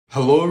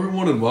Hello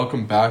everyone and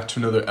welcome back to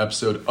another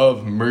episode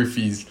of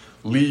Murphy's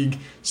League.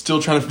 Still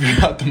trying to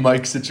figure out the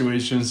mic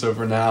situation, so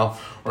for now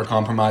we're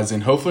compromising.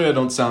 Hopefully I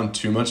don't sound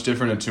too much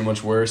different and too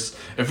much worse.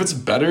 If it's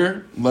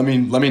better, let me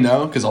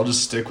know, because I'll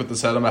just stick with the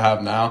setup I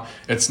have now.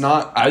 It's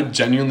not, I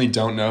genuinely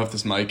don't know if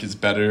this mic is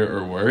better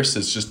or worse.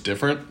 It's just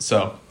different,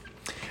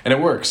 and it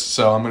works,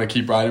 so I'm going to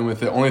keep riding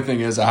with it. Only thing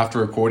is I have to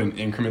record in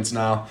increments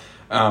now,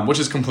 which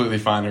is completely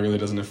fine. It really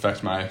doesn't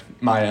affect my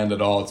end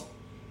at all. It's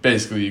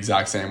basically the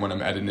exact same when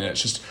I'm editing it.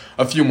 It's just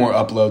a few more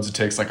uploads. It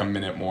takes like a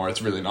minute more. It's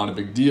really not a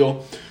big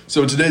deal.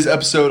 So today's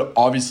episode,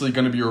 obviously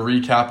going to be a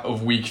recap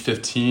of week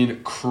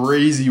 15.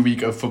 Crazy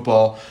week of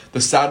football.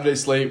 The Saturday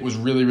slate was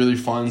really, really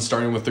fun,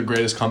 starting with the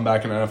greatest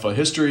comeback in NFL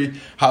history.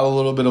 Had a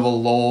little bit of a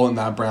lull in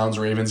that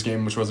Browns-Ravens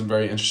game, which wasn't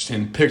very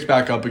interesting. Picked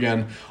back up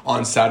again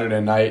on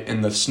Saturday night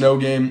in the snow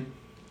game.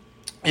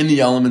 In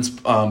the elements,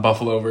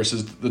 Buffalo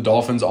versus the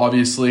Dolphins,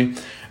 obviously.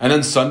 And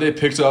then Sunday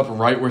picked up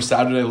right where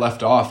Saturday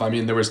left off. I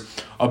mean, there was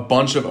a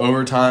bunch of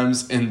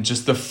overtimes in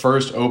just the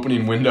first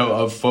opening window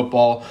of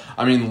football.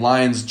 I mean,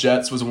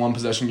 Lions-Jets was a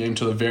one-possession game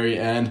to the very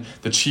end.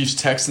 The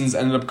Chiefs-Texans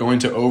ended up going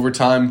to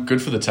overtime.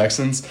 Good for the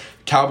Texans.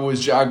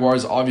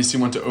 Cowboys-Jaguars obviously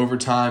went to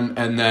overtime.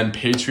 And then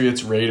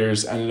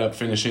Patriots-Raiders ended up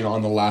finishing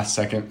on the last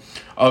second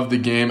of the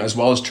game, as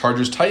well as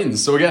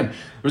Chargers-Titans. So again,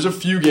 there's a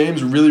few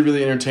games, really,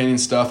 really entertaining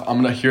stuff.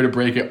 I'm here to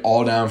break it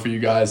all down for you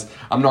guys.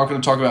 I'm not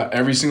going to talk about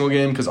every single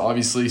game because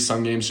obviously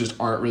some games just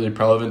aren't really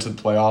relevant to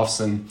the playoffs,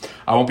 and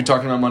I won't be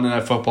talking about Monday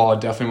Night Football. I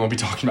definitely won't be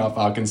talking about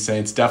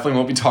Falcons-Saints. Definitely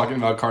won't be talking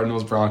about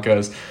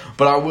Cardinals-Broncos,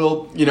 but I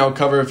will,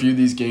 cover a few of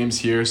these games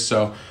here,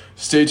 so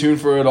stay tuned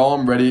for it all.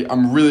 I'm ready.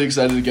 I'm really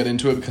excited to get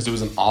into it because it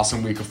was an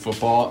awesome week of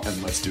football,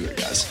 and let's do it,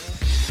 guys.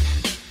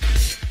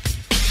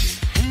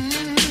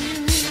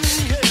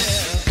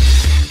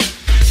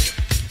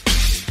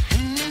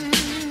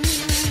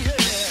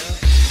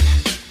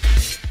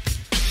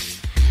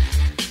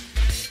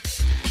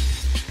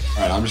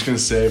 I'm just going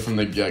to say from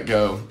the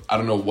get-go, I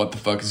don't know what the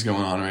fuck is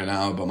going on right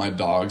now, but my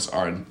dogs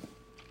are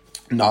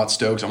not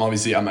stoked. I'm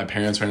obviously at my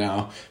parents' right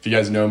now. If you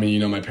guys know me, you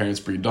know my parents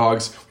breed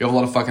dogs. We have a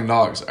lot of fucking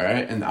dogs, all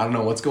right? And I don't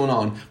know what's going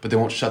on, but they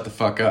won't shut the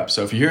fuck up.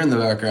 So if you hear in the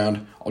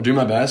background, I'll do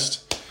my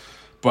best,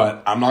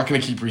 but I'm not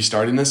going to keep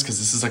restarting this because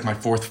this is like my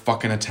fourth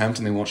fucking attempt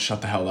and they won't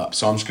shut the hell up.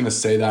 So I'm just going to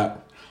say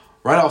that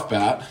right off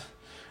bat.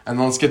 And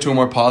then let's get to a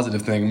more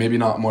positive thing. Maybe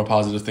not a more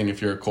positive thing if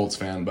you're a Colts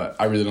fan, but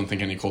I really don't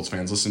think any Colts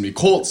fans listen to me.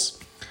 Colts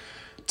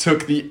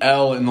took the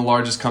L in the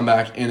largest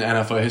comeback in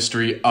NFL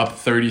history, up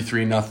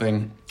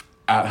 33-0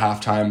 at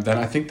halftime. Then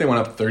I think they went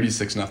up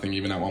 36-0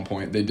 even at one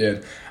point. They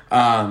did.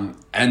 And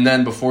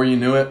then before you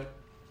knew it,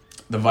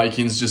 the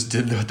Vikings just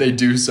did what they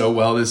do so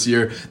well this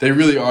year. They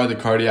really are the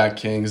cardiac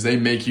kings. They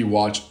make you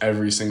watch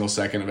every single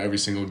second of every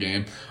single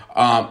game.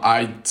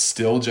 I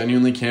still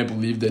genuinely can't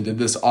believe they did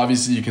this.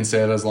 Obviously, you can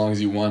say it as long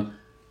as you want.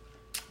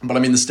 But, I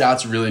mean, the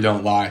stats really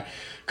don't lie.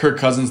 Kirk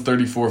Cousins,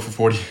 34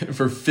 for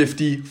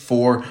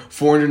 54,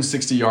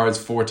 460 yards,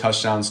 4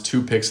 touchdowns,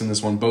 2 picks in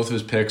this one. Both of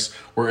his picks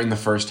were in the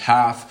first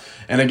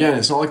half. And again,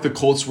 it's not like the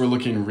Colts were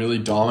looking really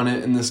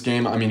dominant in this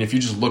game. I mean, if you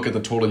just look at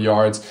the total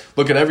yards,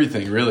 look at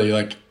everything, really.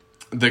 Like,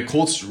 the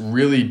Colts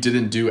really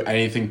didn't do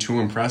anything too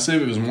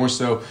impressive. It was more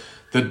so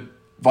the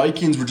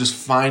Vikings were just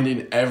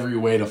finding every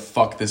way to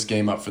fuck this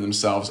game up for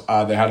themselves.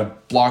 They had a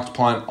blocked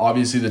punt,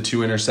 obviously the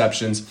 2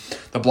 interceptions.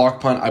 The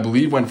blocked punt, I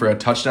believe, went for a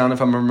touchdown,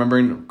 if I'm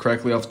remembering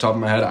correctly off the top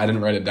of my head. I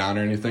didn't write it down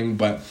or anything,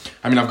 but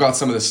I mean, I've got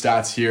some of the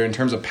stats here. In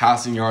terms of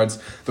passing yards,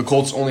 the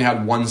Colts only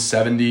had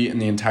 170 in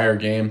the entire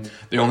game.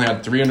 They only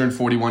had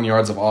 341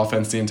 yards of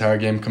offense the entire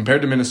game.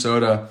 Compared to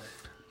Minnesota,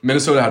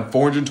 Minnesota had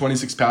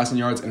 426 passing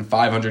yards and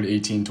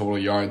 518 total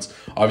yards.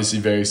 Obviously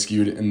very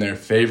skewed in their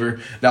favor.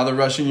 Now the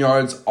rushing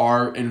yards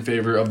are in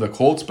favor of the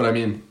Colts, but I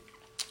mean,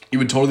 you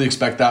would totally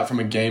expect that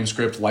from a game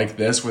script like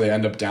this where they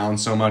end up down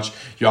so much.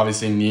 You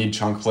obviously need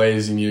chunk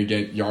plays, you need to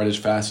get yardage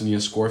fast, you need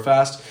to score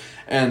fast.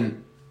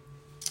 And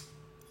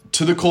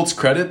to the Colts'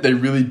 credit, they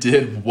really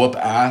did whoop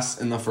ass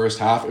in the first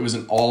half. It was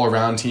an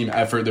all-around team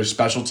effort. Their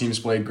special teams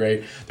played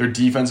great. Their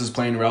defense is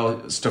playing well.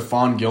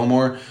 Stephon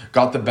Gilmore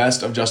got the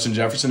best of Justin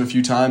Jefferson a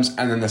few times,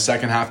 and then the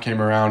second half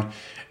came around.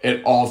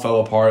 It all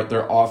fell apart.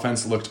 Their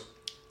offense looked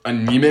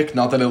anemic.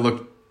 Not that it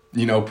looked,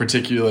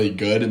 particularly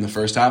good in the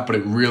first half, but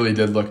it really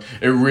did look,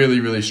 it really,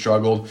 really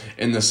struggled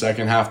in the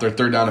second half. Their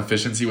third down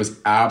efficiency was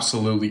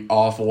absolutely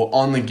awful.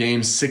 On the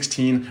game, 6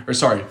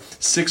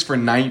 for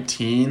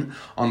 19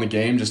 on the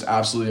game, just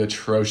absolutely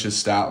atrocious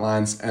stat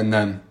lines. And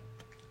then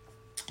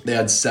they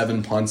had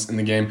 7 punts in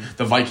the game.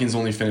 The Vikings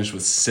only finished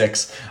with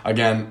 6.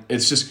 Again,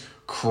 it's just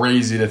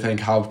crazy to think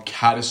how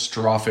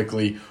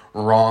catastrophically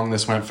wrong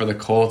this went for the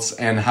Colts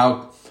and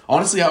how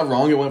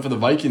wrong it went for the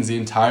Vikings the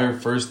entire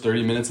first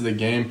 30 minutes of the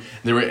game.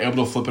 They were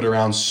able to flip it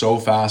around so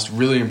fast.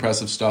 Really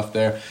impressive stuff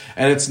there.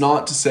 And it's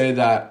not to say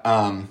that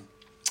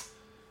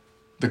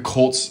the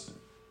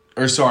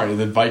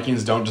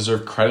Vikings don't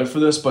deserve credit for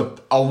this, but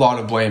a lot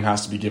of blame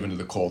has to be given to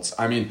the Colts.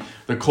 I mean,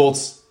 the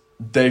Colts,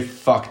 they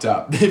fucked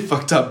up. They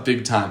fucked up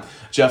big time.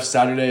 Jeff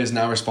Saturday is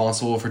now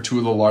responsible for 2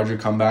 of the larger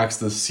comebacks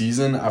this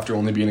season after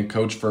only being a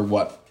coach for,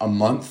 a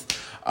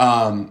month?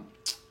 And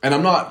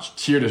I'm not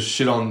here to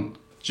shit on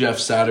Jeff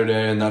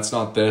Saturday, and that's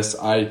not this.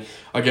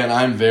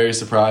 I'm very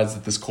surprised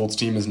that this Colts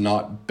team is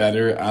not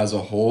better as a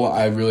whole.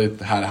 I really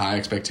had high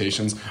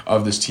expectations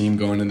of this team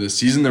going into this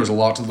season. There was a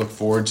lot to look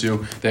forward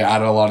to. They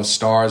added a lot of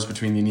stars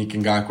between Unique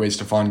Ngakoue,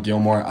 Stephon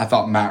Gilmore. I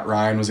thought Matt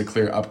Ryan was a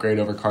clear upgrade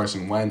over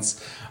Carson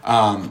Wentz.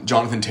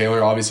 Jonathan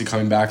Taylor, obviously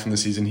coming back from the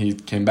season he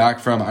came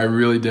back from. I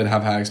really did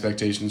have high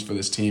expectations for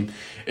this team.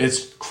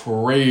 It's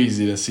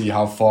crazy to see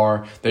how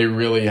far they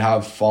really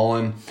have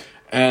fallen.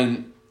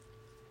 And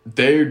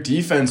their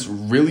defense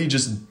really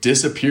just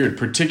disappeared,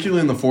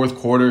 particularly in the fourth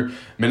quarter.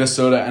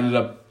 Minnesota ended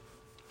up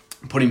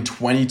putting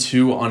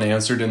 22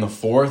 unanswered in the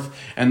fourth,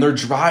 and their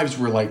drives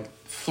were like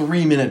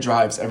 3-minute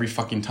drives every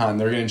fucking time.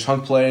 They were getting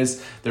chunk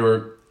plays. They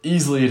were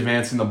easily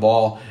advancing the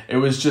ball. It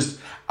was just,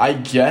 I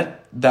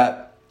get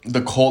that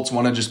the Colts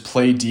want to just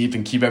play deep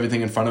and keep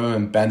everything in front of them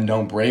and bend,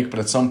 don't break, but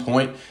at some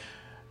point,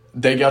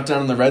 they got down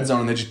in the red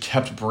zone and they just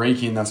kept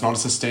breaking. That's not a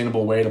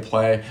sustainable way to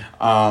play.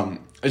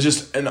 It's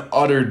just an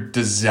utter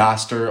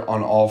disaster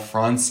on all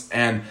fronts.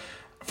 And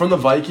from the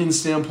Vikings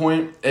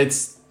standpoint,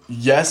 it's,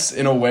 yes,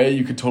 in a way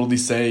you could totally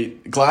say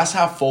glass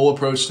half full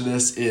approach to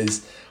this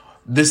is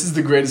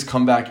the greatest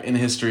comeback in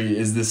history.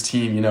 Is this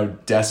team,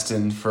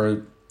 destined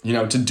for,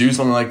 to do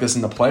something like this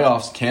in the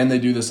playoffs? Can they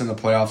do this in the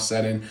playoff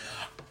setting?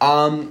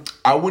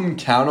 I wouldn't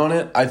count on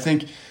it. I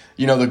think,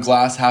 the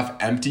glass half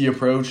empty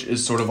approach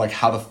is sort of like,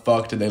 how the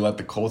fuck did they let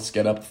the Colts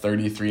get up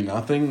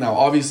 33-0? Now,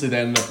 obviously, they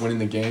ended up winning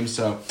the game,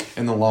 so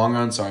in the long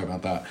run,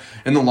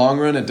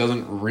 it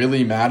doesn't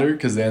really matter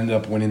because they ended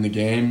up winning the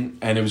game,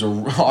 and it was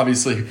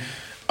obviously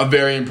a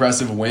very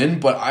impressive win,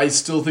 but I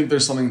still think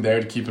there's something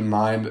there to keep in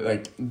mind.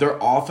 Like, their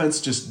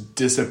offense just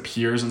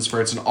disappears in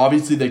spurts, and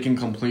obviously they can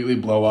completely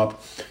blow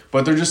up,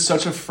 but they're just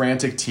such a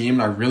frantic team,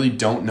 and I really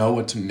don't know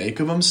what to make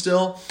of them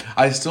still.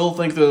 I still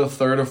think they're the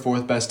third or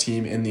fourth best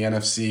team in the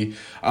NFC.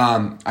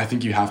 I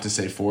think you have to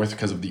say fourth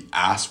because of the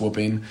ass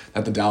whooping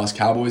that the Dallas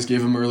Cowboys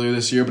gave them earlier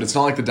this year, but it's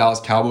not like the Dallas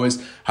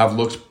Cowboys have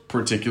looked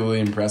particularly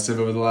impressive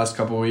over the last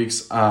couple of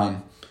weeks.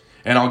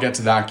 And I'll get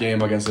to that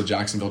game against the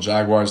Jacksonville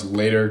Jaguars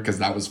later because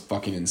that was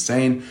fucking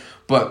insane.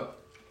 But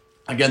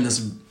again, this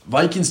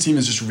Vikings team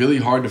is just really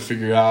hard to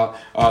figure out.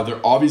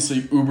 They're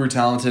obviously uber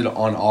talented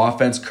on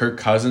offense. Kirk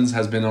Cousins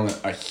has been on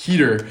a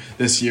heater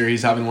this year.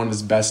 He's having one of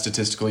his best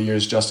statistical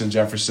years. Justin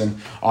Jefferson,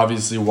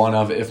 obviously one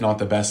of, if not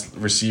the best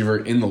receiver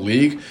in the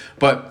league.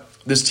 But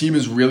this team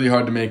is really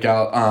hard to make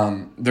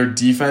out. Their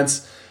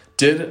defense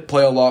did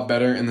play a lot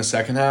better in the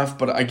second half.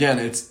 But again,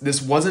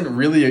 this wasn't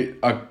really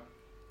a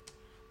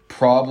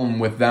problem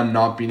with them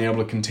not being able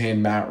to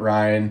contain Matt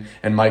Ryan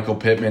and Michael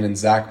Pittman and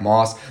Zach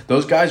Moss.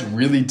 Those guys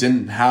really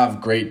didn't have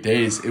great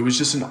days. It was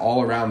just an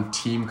all-around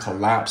team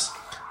collapse.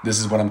 This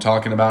is what I'm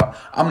talking about.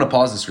 I'm going to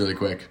pause this really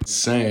quick.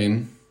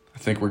 I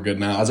think we're good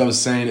now. As I was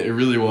saying, it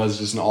really was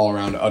just an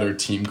all-around utter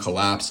team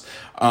collapse.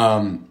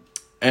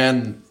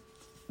 And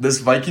this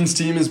Vikings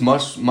team is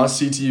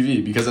must-see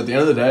TV because at the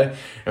end of the day,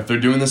 if they're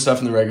doing this stuff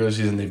in the regular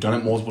season, they've done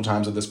it multiple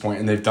times at this point,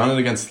 and they've done it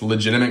against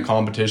legitimate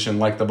competition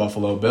like the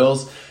Buffalo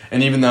Bills.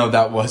 And even though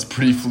that was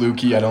pretty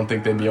fluky, I don't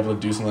think they'd be able to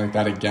do something like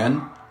that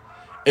again.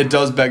 It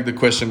does beg the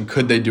question,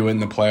 could they do it in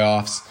the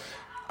playoffs?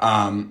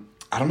 I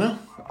don't know.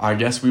 I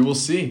guess we will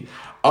see.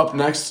 Up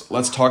next,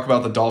 let's talk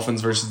about the Dolphins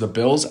versus the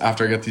Bills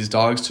after I get these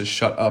dogs to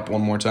shut up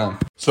one more time.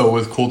 So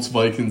with Colts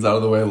Vikings out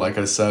of the way, like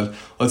I said,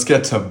 let's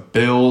get to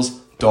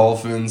Bills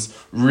Dolphins.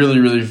 Really,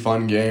 really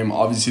fun game.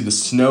 Obviously, the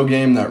snow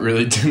game that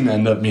really didn't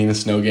end up being a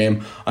snow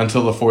game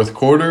until the fourth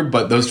quarter,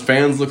 but those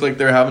fans looked like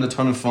they were having a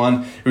ton of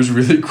fun. It was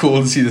really cool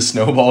to see the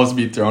snowballs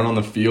be thrown on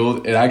the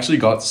field. It actually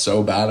got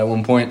so bad at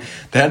one point,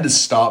 they had to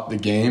stop the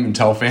game and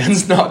tell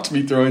fans not to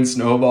be throwing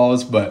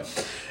snowballs,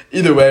 but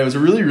either way, it was a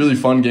really, really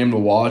fun game to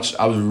watch.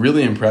 I was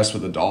really impressed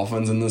with the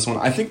Dolphins in this one.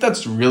 I think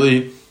that's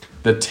really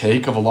the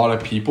take of a lot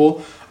of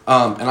people,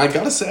 and I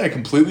gotta say, I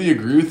completely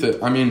agree with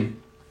it. I mean,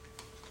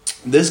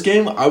 this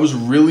game, I was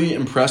really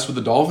impressed with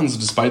the Dolphins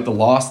despite the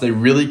loss. They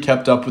really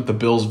kept up with the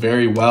Bills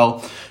very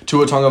well.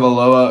 Tua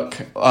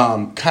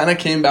Tagovailoa kind of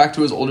came back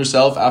to his older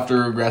self after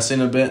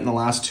regressing a bit in the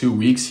last 2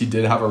 weeks. He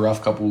did have a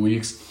rough couple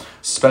weeks,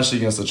 especially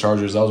against the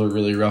Chargers. That was a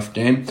really rough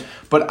game.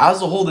 But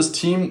as a whole, this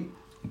team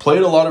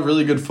played a lot of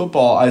really good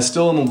football. I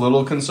still am a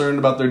little concerned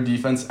about their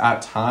defense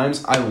at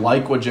times. I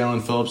like what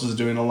Jalen Phillips is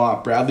doing a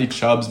lot. Bradley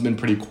Chubb's been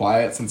pretty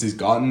quiet since he's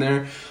gotten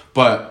there.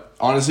 But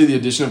honestly, the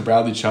addition of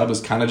Bradley Chubb has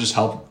kind of just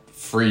helped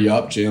free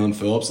up Jalen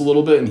Phillips a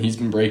little bit, and he's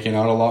been breaking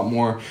out a lot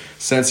more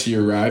since he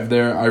arrived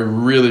there. I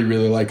really,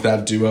 really like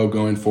that duo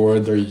going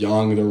forward. They're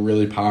young, they're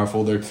really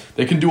powerful.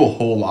 They can do a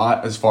whole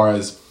lot as far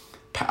as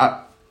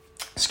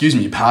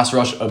pass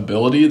rush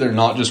ability. They're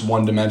not just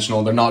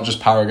one-dimensional. They're not just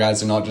power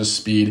guys. They're not just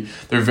speed.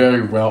 They're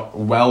very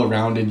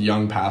well-rounded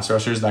young pass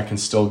rushers that can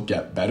still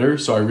get better.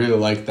 So I really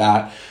like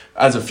that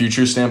as a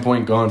future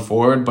standpoint going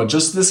forward. But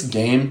just this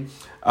game,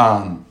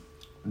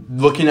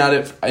 looking at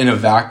it in a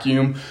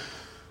vacuum,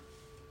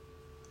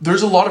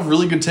 there's a lot of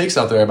really good takes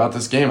out there about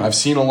this game. I've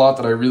seen a lot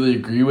that I really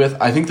agree with.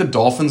 I think the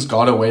Dolphins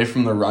got away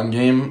from the run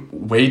game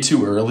way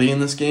too early in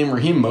this game.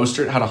 Raheem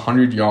Mostert had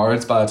 100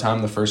 yards by the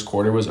time the first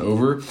quarter was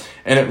over,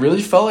 and it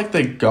really felt like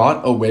they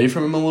got away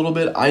from him a little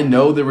bit. I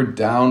know they were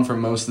down for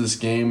most of this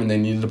game and they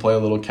needed to play a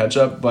little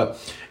catch-up, but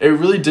it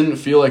really didn't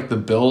feel like the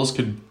Bills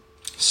could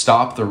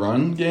stop the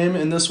run game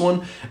in this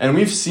one. And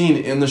we've seen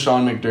in the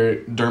Sean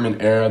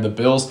McDermott era, the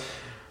Bills,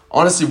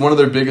 honestly, one of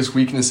their biggest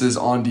weaknesses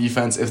on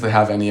defense, if they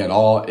have any at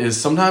all, is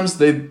sometimes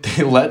they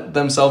let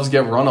themselves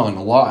get run on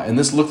a lot. And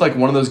this looked like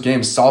one of those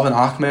games. Salvin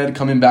Ahmed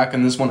coming back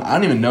in this one. I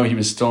don't even know he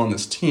was still on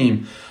this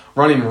team.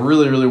 Running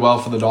really, really well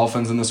for the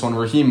Dolphins in this one.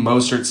 Raheem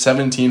Mostert,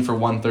 17 for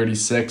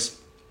 136.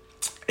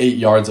 8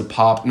 yards a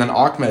pop. And then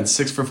Ahmed,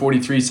 6 for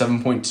 43,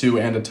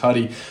 7.2, and a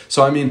tutty.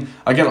 So, I mean,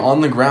 again,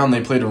 on the ground, they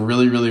played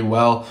really, really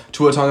well.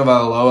 Tua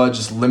Tagovailoa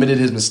just limited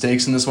his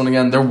mistakes in this one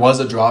again. There was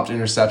a dropped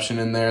interception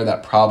in there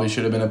that probably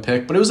should have been a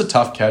pick, but it was a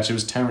tough catch. It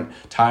was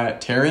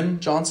Taron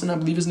Johnson, I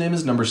believe his name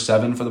is, number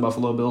 7 for the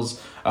Buffalo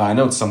Bills. I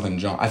know it's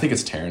something I think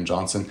it's Taron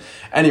Johnson.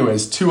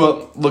 Anyways,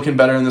 Tua looking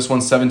better in this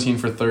one, 17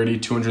 for 30,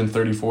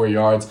 234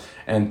 yards,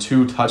 and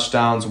 2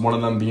 touchdowns, one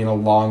of them being a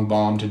long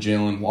bomb to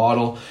Jalen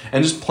Waddle.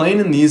 And just playing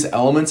in these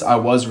elements, I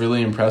was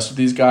really impressed with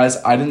these guys.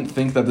 I didn't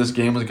think that this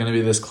game was going to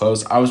be this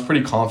close. I was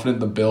pretty confident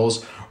the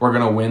Bills were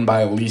going to win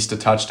by at least a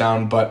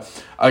touchdown. But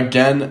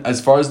again,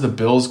 as far as the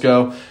Bills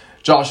go,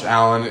 Josh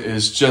Allen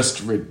is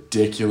just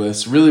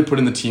ridiculous, really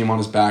putting the team on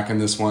his back in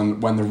this one.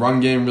 When the run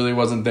game really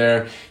wasn't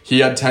there, he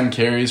had 10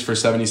 carries for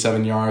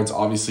 77 yards,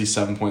 obviously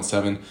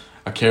 7.7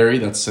 a carry.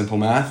 That's simple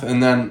math.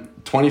 And then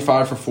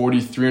 25 for 40,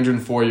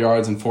 304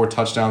 yards, and 4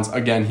 touchdowns.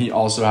 Again, he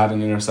also had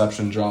an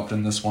interception dropped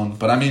in this one.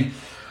 But, I mean,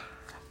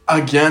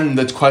 again,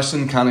 the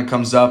question kind of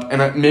comes up,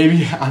 and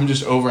maybe I'm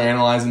just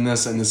overanalyzing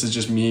this, and this is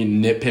just me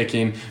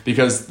nitpicking,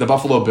 because the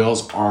Buffalo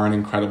Bills are an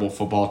incredible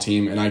football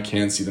team, and I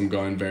can see them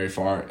going very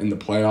far in the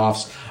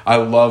playoffs. I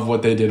love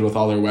what they did with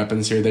all their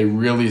weapons here. They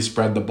really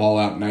spread the ball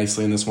out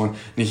nicely in this one.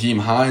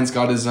 Nyheim Hines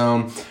got his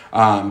own.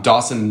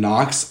 Dawson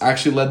Knox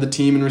actually led the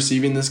team in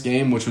receiving this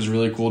game, which was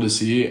really cool to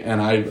see,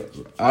 and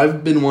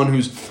I've been one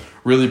who's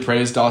really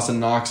praised Dawson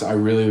Knox. I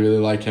really, really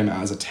like him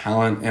as a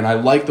talent, and I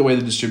like the way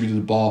they distributed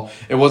the ball.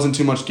 It wasn't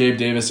too much Gabe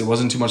Davis. It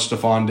wasn't too much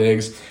Stephon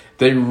Diggs.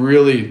 They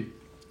really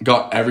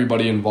got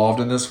everybody involved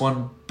in this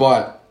one,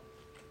 but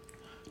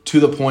to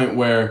the point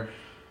where,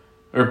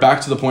 or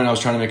back to the point I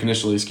was trying to make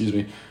initially,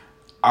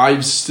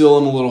 I still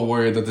am a little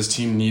worried that this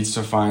team needs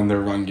to find their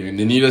run game.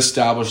 They need to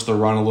establish the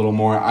run a little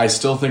more. I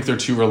still think they're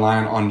too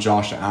reliant on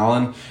Josh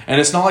Allen. And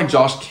it's not like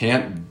Josh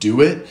can't do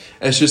it.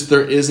 It's just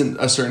there isn't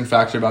a certain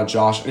factor about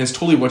Josh. And it's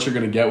totally what you're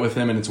going to get with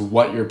him, and it's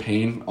what you're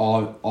paying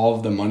all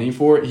of the money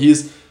for.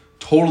 He's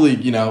totally,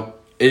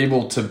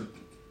 able to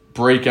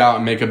break out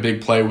and make a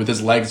big play with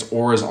his legs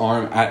or his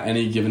arm at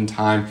any given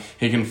time.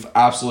 He can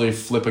absolutely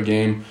flip a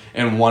game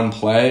in one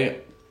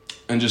play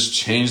and just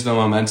change the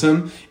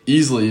momentum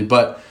easily.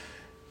 But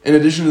in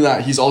addition to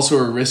that, he's also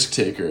a risk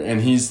taker,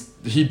 and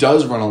he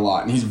does run a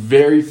lot, and he's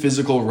very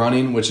physical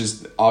running, which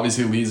is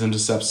obviously leads him to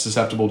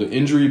susceptible to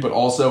injury, but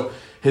also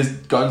his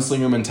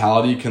gunslinger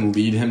mentality can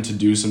lead him to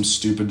do some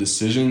stupid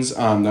decisions.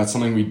 That's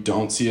something we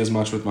don't see as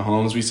much with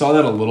Mahomes. We saw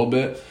that a little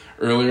bit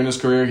earlier in his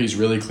career. He's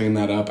really cleaned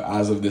that up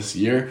as of this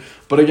year.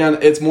 But again,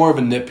 it's more of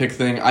a nitpick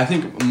thing. I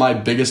think my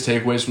biggest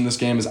takeaways from this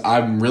game is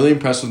I'm really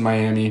impressed with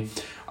Miami.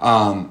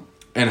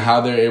 And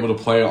how they're able to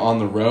play on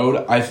the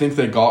road. I think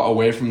they got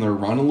away from their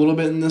run a little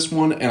bit in this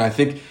one, and I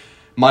think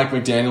Mike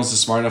McDaniels is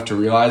smart enough to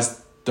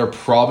realize they're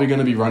probably going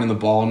to be running the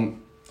ball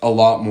a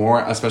lot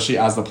more, especially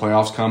as the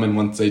playoffs come and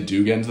once they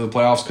do get into the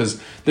playoffs, because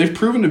they've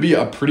proven to be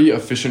a pretty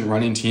efficient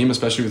running team,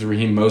 especially with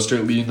Raheem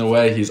Mostert leading the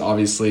way. He's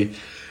obviously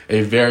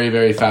a very,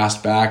 very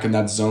fast back, and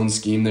that zone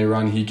scheme they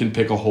run, he can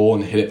pick a hole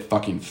and hit it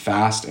fucking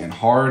fast and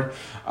hard.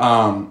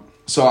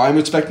 So I'm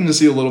expecting to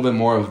see a little bit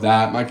more of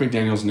that. Mike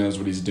McDaniels knows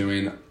what he's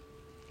doing.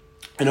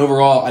 And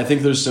overall, I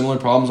think there's similar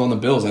problems on the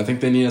Bills. I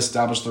think they need to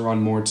establish the run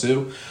more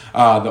too.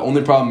 The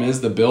only problem is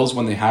the Bills,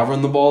 when they have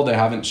run the ball, they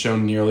haven't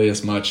shown nearly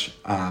as much,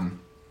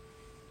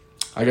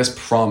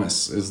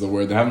 promise is the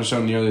word. They haven't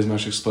shown nearly as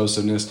much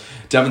explosiveness.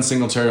 Devin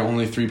Singletary,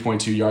 only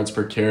 3.2 yards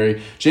per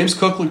carry. James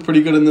Cook looked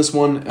pretty good in this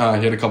one. He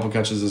had a couple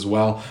catches as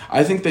well.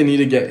 I think they need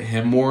to get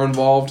him more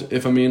involved,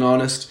 if I'm being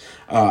honest.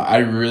 I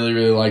really,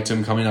 really liked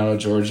him coming out of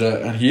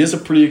Georgia. And he is a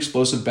pretty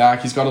explosive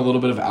back. He's got a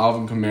little bit of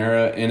Alvin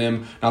Kamara in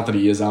him. Not that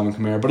he is Alvin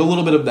Kamara, but a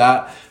little bit of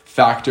that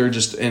factor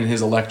just in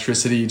his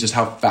electricity, just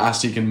how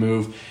fast he can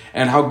move,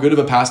 and how good of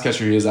a pass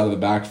catcher he is out of the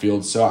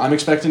backfield. So I'm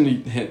expecting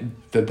them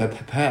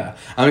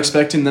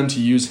to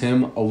use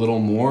him a little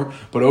more.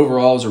 But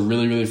overall, it was a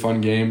really, really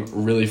fun game,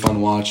 really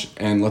fun watch.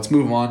 And let's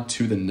move on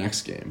to the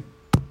next game.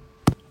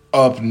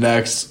 Up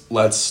next,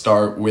 let's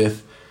start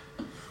with...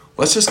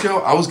 Let's just go.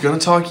 I was going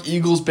to talk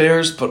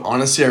Eagles-Bears, but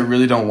honestly, I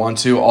really don't want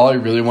to. All I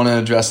really want to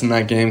address in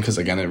that game, because,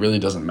 again, it really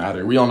doesn't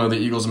matter. We all know the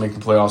Eagles will make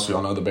the playoffs. We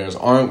all know the Bears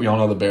aren't. We all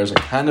know the Bears are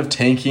kind of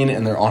tanking,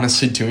 and they're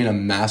honestly doing a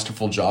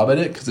masterful job at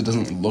it, because it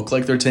doesn't look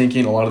like they're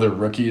tanking. A lot of their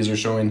rookies are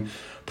showing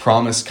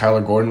promise.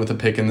 Kyler Gordon with a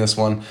pick in this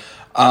one.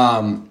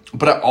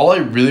 But all I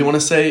really want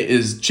to say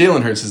is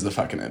Jalen Hurts is the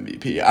fucking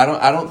MVP.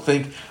 I don't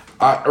think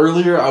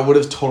earlier I would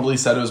have totally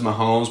said it was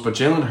Mahomes, but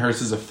Jalen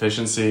Hurts'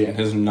 efficiency and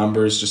his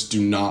numbers just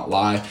do not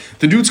lie.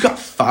 The dude's got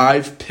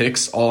 5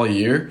 picks all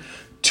year.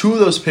 2 of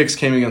those picks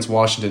came against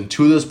Washington.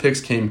 2 of those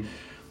picks came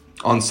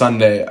on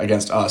Sunday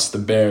against us, the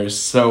Bears.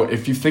 So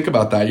if you think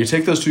about that, you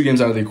take those 2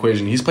 games out of the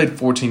equation. He's played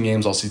 14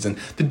 games all season.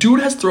 The dude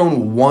has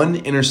thrown 1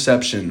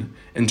 interception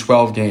in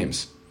 12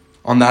 games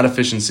on that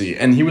efficiency.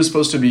 And he was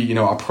supposed to be,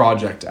 a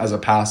project as a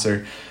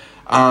passer.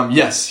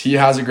 Yes, he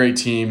has a great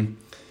team.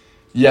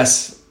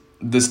 Yes,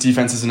 this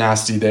defense is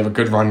nasty. They have a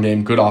good run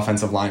game, good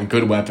offensive line,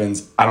 good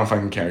weapons. I don't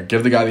fucking care.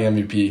 Give the guy the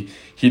MVP.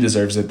 He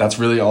deserves it. That's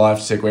really all I have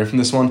to take away from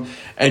this one.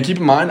 And keep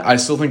in mind, I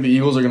still think the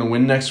Eagles are going to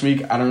win next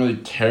week. I don't really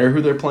care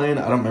who they're playing.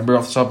 I don't remember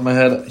off the top of my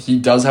head. He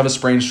does have a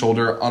sprained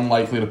shoulder,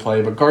 unlikely to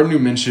play. But Gardner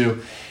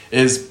Minshew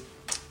is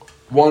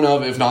one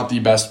of, if not the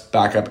best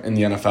backup in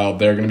the NFL.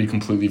 They're going to be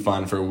completely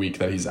fine for a week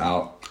that he's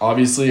out.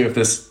 Obviously, if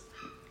this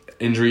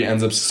injury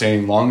ends up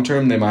sustaining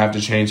long-term, they might have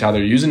to change how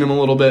they're using him a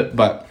little bit.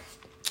 But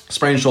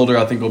sprained shoulder,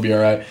 I think will be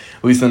all right,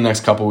 at least in the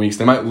next couple weeks.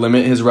 They might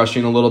limit his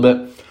rushing a little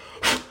bit,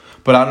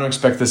 but I don't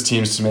expect this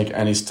team to make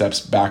any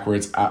steps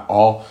backwards at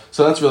all.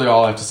 So that's really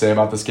all I have to say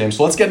about this game.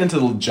 So let's get into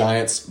the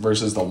Jets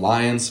versus the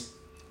Lions.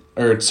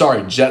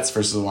 Jets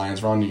versus the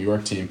Lions. Wrong New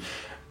York team.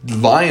 The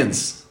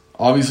Lions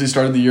obviously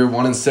started the year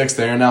 1-6.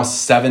 They are now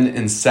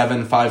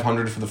 7-7,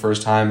 500 for the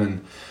first time,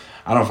 and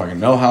I don't fucking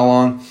know how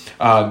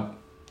long.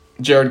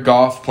 Jared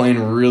Goff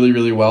playing really,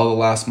 really well the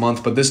last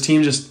month, but this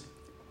team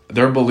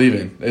they're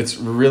believing. It's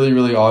really,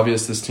 really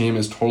obvious this team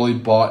is totally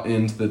bought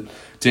into the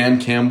Dan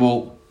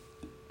Campbell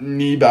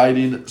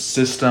knee-biting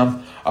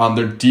system.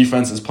 Their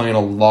defense is playing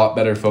a lot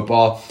better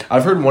football.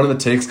 I've heard one of the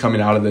takes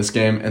coming out of this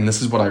game, and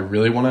this is what I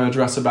really want to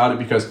address about it,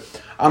 because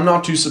I'm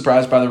not too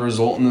surprised by the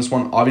result in this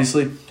one.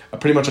 Obviously,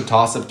 pretty much a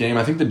toss-up game.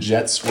 I think the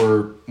Jets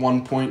were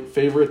 1-point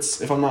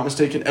favorites, if I'm not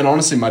mistaken, and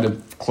honestly might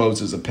have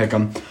closed as a pick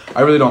 'em.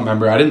 I really don't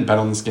remember. I didn't bet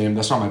on this game.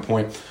 That's not my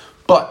point.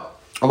 But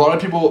a lot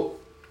of people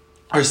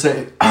are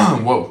saying,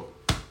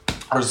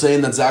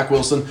 that Zach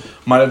Wilson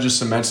might have just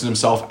cemented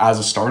himself as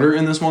a starter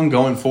in this one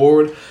going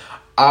forward.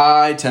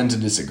 I tend to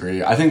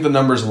disagree. I think the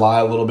numbers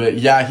lie a little bit.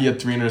 Yeah, he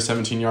had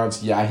 317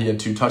 yards. Yeah, he had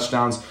 2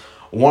 touchdowns.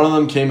 One of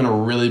them came in a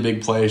really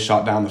big play,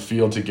 shot down the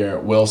field to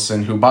Garrett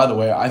Wilson, who, by the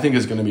way, I think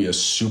is going to be a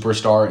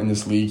superstar in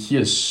this league. He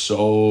is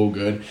so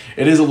good.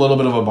 It is a little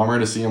bit of a bummer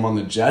to see him on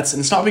the Jets,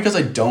 and it's not because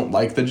I don't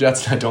like the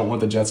Jets and I don't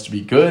want the Jets to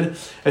be good.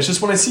 It's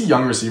just when I see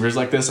young receivers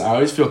like this, I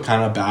always feel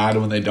kind of bad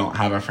when they don't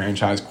have a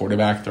franchise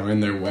quarterback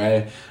thrown their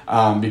way,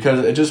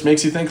 because it just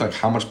makes you think, like,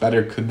 how much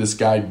better could this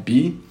guy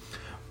be?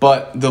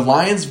 But the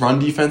Lions' run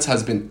defense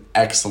has been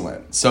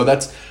excellent. So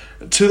that's,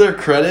 to their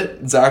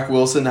credit, Zach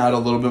Wilson had a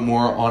little bit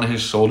more on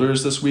his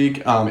shoulders this week.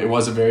 It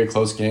was a very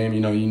close game.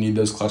 You need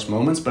those clutch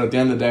moments. But at the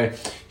end of the day,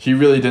 he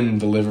really didn't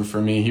deliver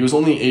for me. He was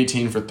only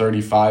 18 for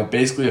 35,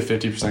 basically a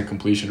 50%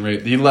 completion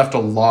rate. He left a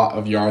lot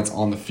of yards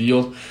on the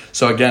field.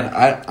 So again,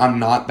 I'm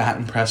not that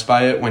impressed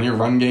by it. When your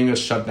run game gets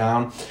shut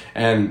down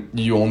and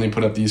you only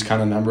put up these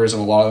kind of numbers,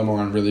 and a lot of them are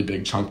on really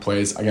big chunk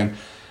plays, again,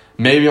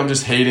 maybe I'm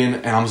just hating,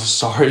 and I'm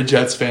sorry,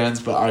 Jets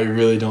fans, but I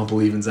really don't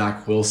believe in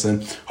Zach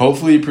Wilson.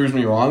 Hopefully he proves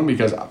me wrong,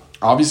 because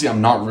obviously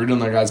I'm not rooting on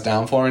that guy's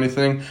downfall or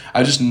anything.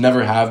 I just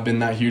never have been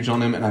that huge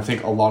on him, and I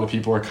think a lot of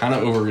people are kind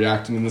of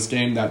overreacting in this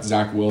game that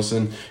Zach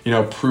Wilson,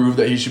 proved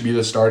that he should be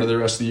the starter the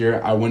rest of the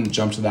year. I wouldn't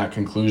jump to that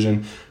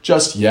conclusion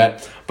just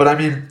yet. But,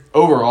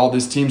 overall,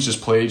 this team's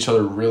just played each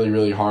other really,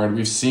 really hard.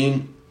 We've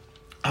seen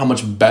how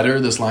much better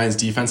this Lions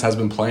defense has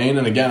been playing.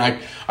 And again,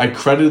 I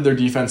credited their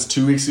defense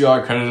 2 weeks ago. I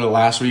credited it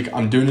last week.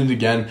 I'm doing it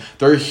again.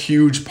 They're a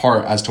huge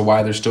part as to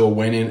why they're still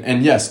winning.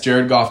 And yes,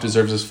 Jared Goff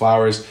deserves his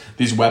flowers.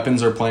 These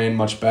weapons are playing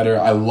much better.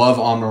 I love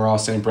Amon-Ra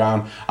St.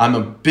 Brown. I'm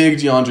a big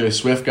DeAndre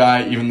Swift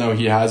guy, even though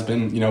he has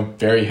been,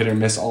 very hit or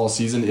miss all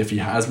season if he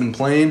has been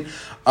playing.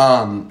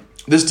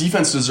 This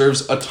defense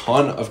deserves a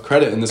ton of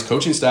credit. And this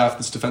coaching staff,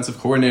 this defensive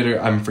coordinator,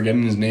 I'm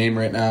forgetting his name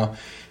right now.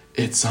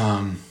 It's,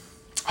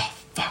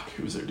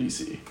 who was their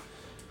DC?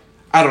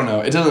 I don't know.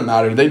 It doesn't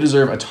matter. They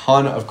deserve a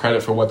ton of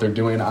credit for what they're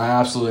doing. I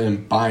absolutely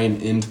am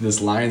buying into this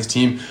Lions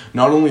team,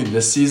 not only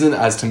this season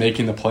as to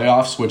making the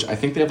playoffs, which I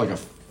think they have like a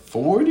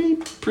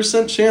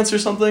 40% chance or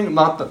something.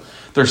 Not that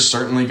they're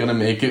certainly going to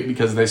make it,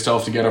 because they still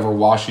have to get over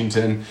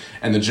Washington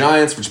and the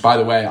Giants, which, by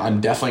the way, I'm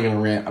definitely going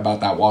to rant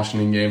about that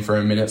Washington game for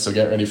a minute, so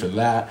get ready for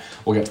that.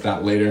 We'll get to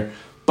that later.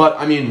 But,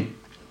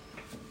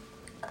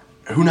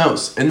 who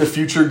knows? In the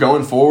future,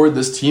 going forward,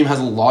 this team has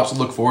a lot to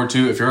look forward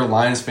to. If you're a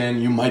Lions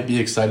fan, you might be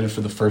excited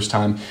for the first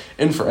time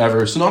in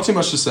forever. So not too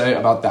much to say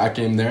about that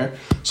game there.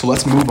 So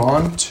let's move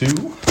on to...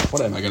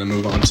 What am I going to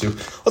move on to?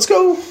 Let's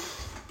go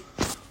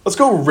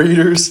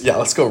Raiders. Yeah,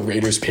 let's go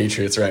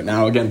Raiders-Patriots right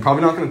now. Again,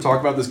 probably not going to talk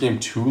about this game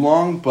too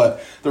long,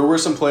 but there were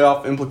some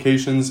playoff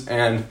implications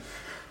and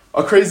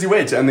a crazy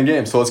way to end the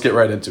game. So let's get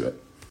right into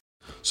it.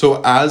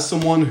 So as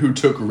someone who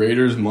took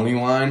Raiders money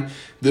line,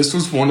 this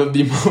was one of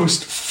the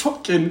most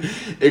fucking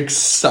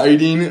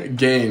exciting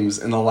games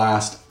in the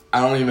last,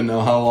 I don't even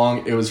know how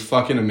long. It was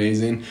fucking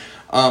amazing.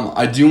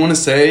 I do want to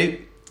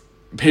say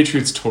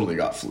Patriots totally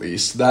got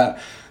fleeced. That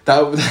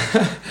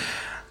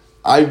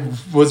I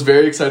was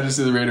very excited to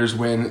see the Raiders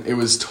win. It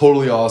was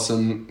totally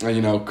awesome.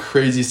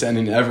 Craziest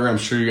ending ever. I'm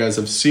sure you guys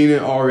have seen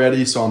it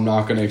already, so I'm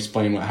not going to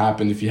explain what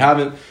happened. If you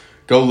haven't,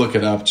 go look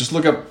it up. Just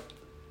look up,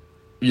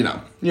 you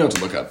know what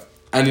to look up.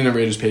 Ending of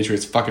Raiders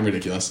Patriots, fucking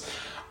ridiculous.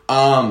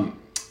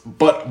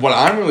 But what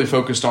I'm really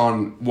focused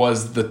on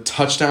was the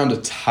touchdown to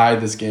tie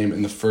this game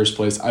in the first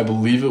place. I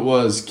believe it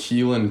was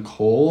Keelan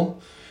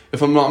Cole,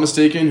 if I'm not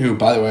mistaken, who,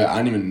 by the way, I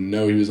didn't even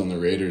know he was on the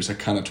Raiders. I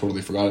kind of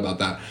totally forgot about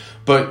that.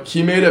 But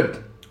he made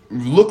it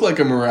look like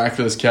a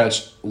miraculous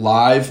catch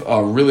live.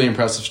 Really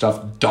impressive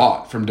stuff.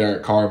 Dot from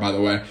Derek Carr, by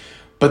the way.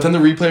 But then the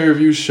replay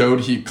review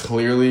showed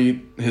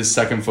his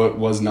second foot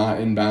was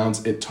not in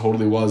bounds. It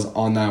totally was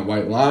on that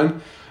white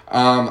line.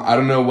 I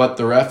don't know what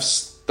the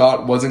refs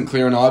thought wasn't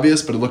clear and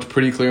obvious, but it looked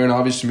pretty clear and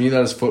obvious to me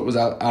that his foot was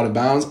out of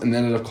bounds, and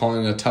ended up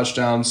calling it a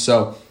touchdown.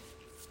 So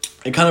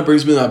it kind of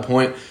brings me to that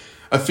point.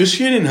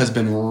 Officiating has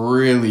been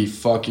really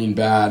fucking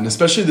bad, and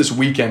especially this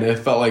weekend, it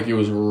felt like it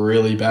was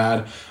really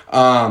bad.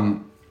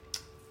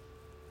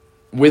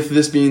 With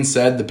this being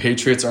said, the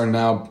Patriots are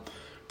now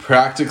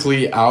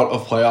practically out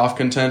of playoff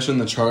contention.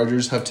 The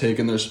Chargers have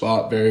taken their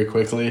spot very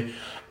quickly,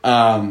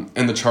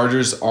 and the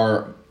Chargers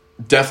are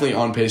definitely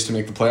on pace to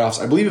make the playoffs.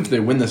 I believe if they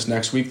win this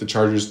next week, the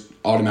Chargers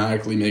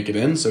automatically make it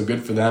in, so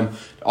good for them.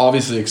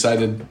 Obviously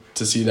excited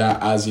to see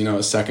that as,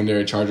 a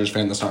secondary Chargers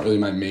fan. That's not really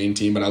my main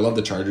team, but I love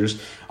the Chargers.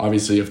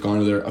 Obviously, I've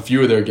gone to a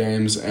few of their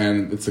games,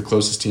 and it's the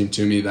closest team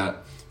to me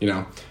that,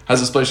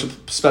 has a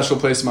special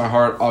place in my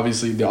heart.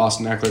 Obviously, the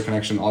Austin Eckler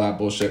connection, all that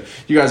bullshit.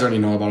 You guys already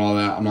know about all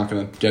that. I'm not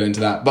going to get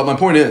into that. But my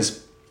point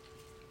is,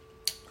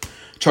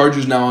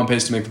 Chargers now on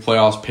pace to make the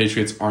playoffs.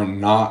 Patriots are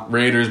not.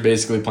 Raiders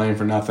basically playing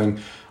for nothing.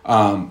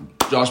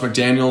 Josh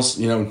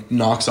McDaniels,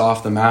 knocks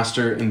off the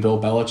master in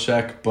Bill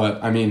Belichick.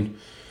 But,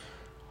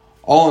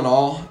 all in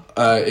all,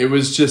 it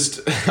was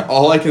just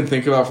all I can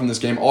think about from this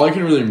game. All I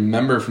can really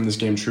remember from this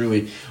game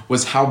truly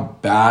was how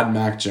bad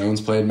Mac Jones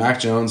played. Mac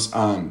Jones,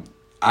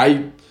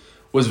 I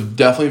was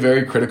definitely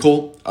very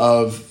critical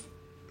of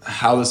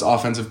how this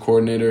offensive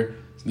coordinator,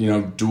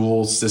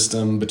 dual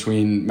system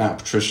between Matt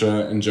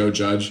Patricia and Joe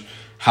Judge,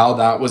 how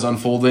that was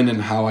unfolding,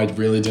 and how I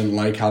really didn't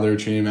like how they were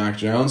treating Mac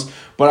Jones.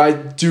 But I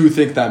do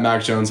think that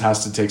Mac Jones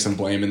has to take some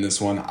blame in this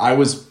one. I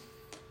was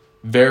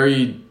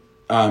very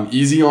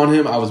easy on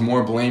him. I was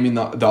more blaming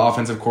the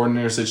offensive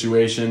coordinator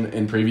situation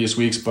in previous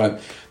weeks,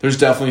 but there's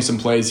definitely some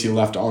plays he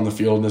left on the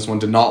field. This one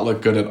did not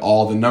look good at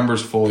all. The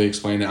numbers fully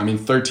explain it.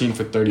 13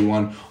 for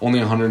 31, only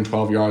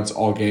 112 yards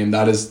all game.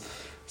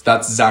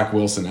 That's Zach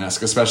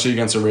Wilson-esque, especially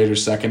against a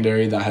Raiders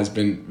secondary that has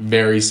been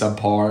very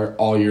subpar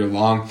all year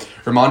long.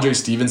 Ramondre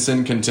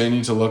Stevenson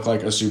continued to look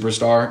like a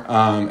superstar.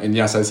 And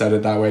yes, I said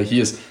it that way.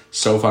 He is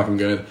so fucking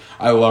good.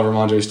 I love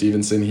Ramondre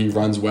Stevenson. He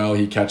runs well.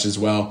 He catches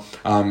well.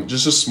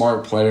 Just a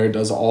smart player,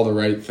 does all the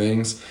right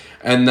things.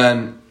 And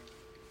then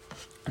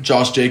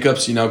Josh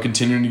Jacobs,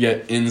 continuing to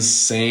get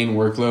insane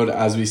workload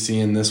as we see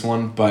in this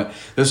one. But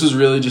this was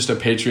really just a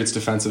Patriots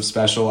defensive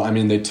special.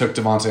 They took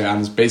Devontae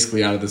Adams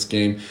basically out of this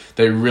game.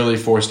 They really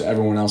forced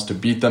everyone else to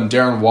beat them.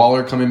 Darren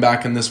Waller coming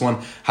back in this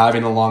one,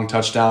 having a long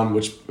touchdown,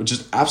 which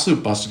just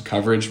absolute busted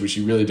coverage, which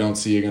you really don't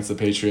see against the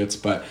Patriots.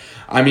 But,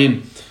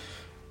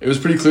 it was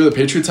pretty clear the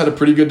Patriots had a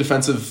pretty good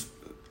defensive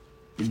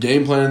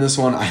game plan in this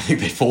one. I think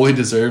they fully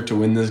deserved to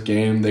win this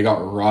game. They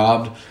got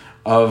robbed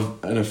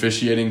of an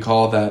officiating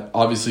call that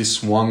obviously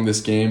swung this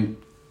game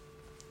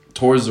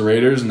towards the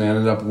Raiders, and they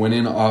ended up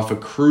winning off a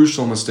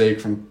crucial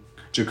mistake from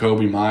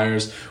Jacoby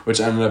Myers,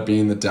 which ended up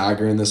being the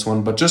dagger in this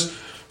one. But just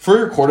for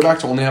your quarterback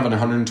to only have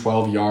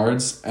 112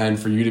 yards and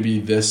for you to be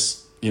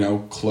this,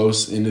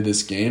 close into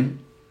this game,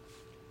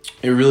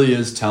 it really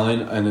is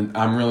telling, and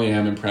I really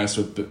am impressed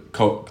with with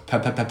Coach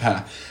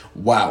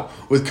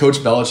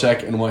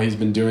Belichick and what he's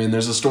been doing.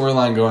 There's a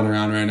storyline going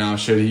around right now.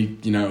 Should he,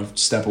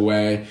 step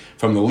away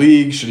from the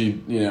league? Should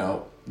he,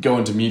 go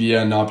into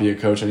media and not be a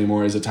coach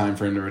anymore? Is it time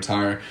for him to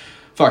retire?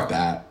 Fuck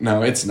that.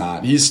 No, it's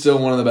not. He's still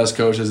one of the best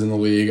coaches in the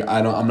league.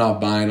 I'm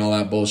not buying all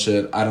that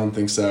bullshit. I don't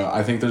think so.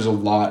 I think there's a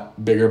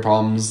lot bigger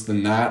problems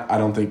than that. I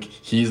don't think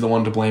he's the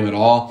one to blame at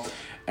all.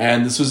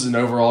 And this was an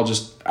overall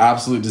just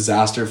absolute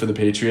disaster for the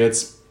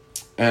Patriots.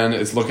 And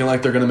it's looking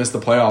like they're going to miss the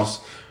playoffs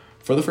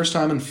for the first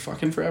time in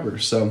fucking forever.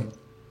 So,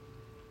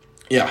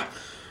 yeah.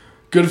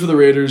 Good for the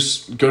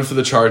Raiders. Good for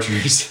the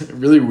Chargers.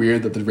 Really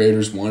weird that the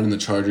Raiders won and the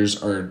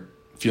Chargers are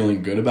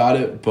feeling good about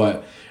it.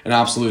 But an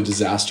absolute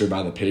disaster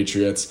by the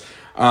Patriots.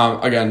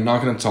 Again,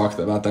 not going to talk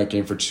about that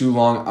game for too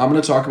long. I'm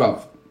going to talk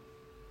about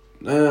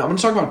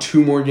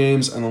two more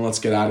games, and then let's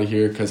get out of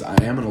here because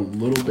I am in a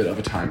little bit of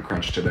a time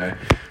crunch today.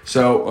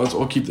 So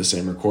we'll keep the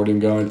same recording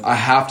going. I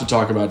have to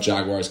talk about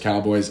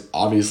Jaguars-Cowboys.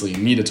 Obviously,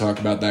 need to talk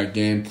about that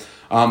game.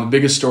 The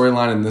biggest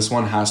storyline in this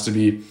one has to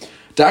be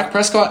Dak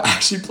Prescott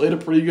actually played a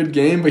pretty good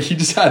game, but he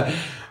just had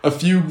a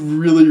few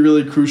really,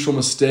 really crucial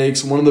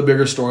mistakes. One of the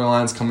bigger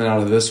storylines coming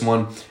out of this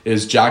one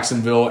is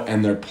Jacksonville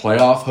and their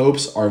playoff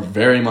hopes are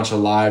very much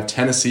alive.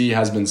 Tennessee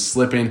has been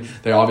slipping.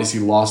 They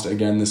obviously lost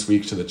again this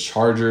week to the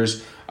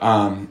Chargers.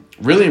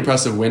 Really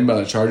impressive win by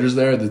the Chargers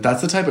there.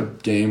 That's the type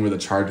of game where the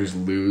Chargers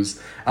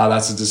lose.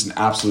 That's just an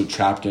absolute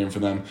trap game for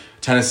them.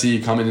 Tennessee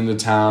coming into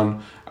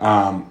town,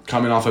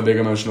 coming off a big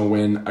emotional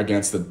win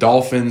against the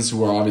Dolphins,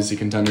 who are obviously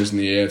contenders in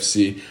the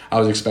AFC. I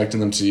was expecting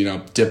them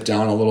to, dip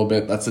down a little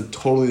bit. That's a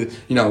totally,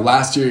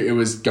 last year it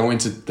was going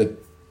to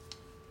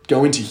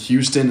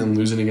Houston and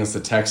losing against the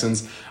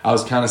Texans. I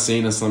was kind of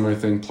seeing a similar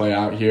thing play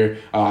out here.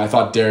 I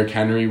thought Derrick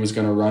Henry was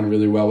going to run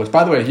really well, which,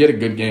 by the way, he had a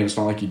good game. It's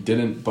not like he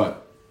didn't,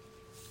 but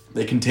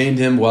they contained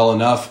him well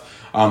enough.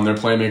 Their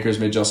playmakers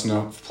made just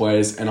enough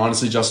plays, and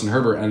honestly, Justin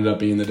Herbert ended up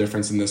being the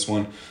difference in this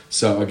one.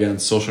 So again,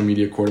 social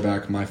media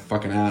quarterback, my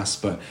fucking ass,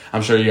 but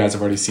I'm sure you guys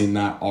have already seen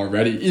that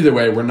already. Either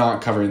way, we're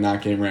not covering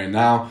that game right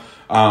now.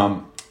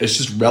 It's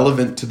just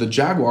relevant to the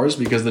Jaguars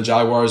because the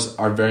Jaguars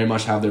are very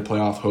much have their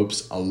playoff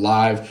hopes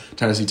alive.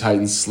 Tennessee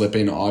Titans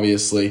slipping,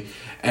 obviously.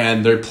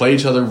 And they play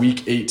each other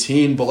week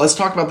 18. But let's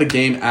talk about the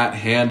game at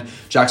hand.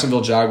 Jacksonville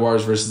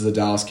Jaguars versus the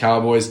Dallas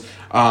Cowboys.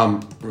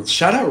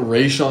 Shout out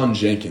Rayshon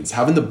Jenkins,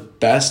 having the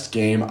best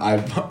game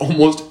I've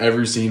almost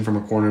ever seen from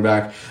a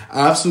cornerback.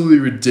 Absolutely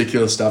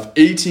ridiculous stuff.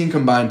 18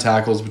 combined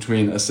tackles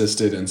between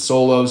assisted and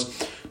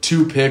solos.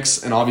 2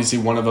 picks, and obviously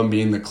one of them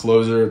being the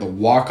closer, the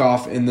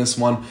walk-off in this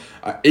one.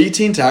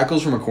 18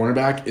 tackles from a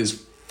cornerback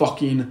is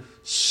fucking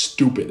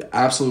stupid.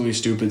 Absolutely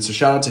stupid. So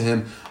shout out to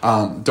him.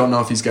 Don't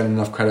know if he's getting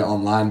enough credit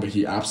online, but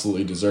he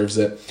absolutely deserves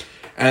it.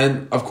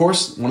 And, of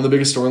course, one of the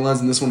biggest storylines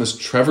in this one is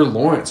Trevor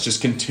Lawrence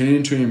just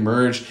continuing to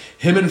emerge.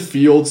 Him and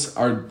Fields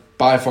are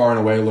by far and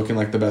away looking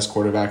like the best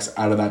quarterbacks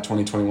out of that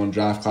 2021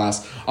 draft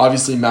class.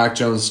 Obviously, Mac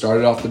Jones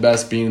started off the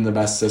best, being in the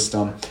best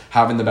system,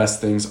 having the best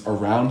things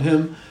around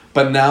him.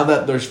 But now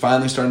that they're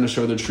finally starting to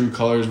show their true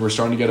colors, we're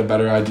starting to get a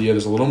better idea.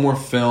 There's a little more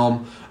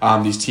film.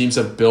 These teams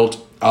have built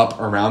up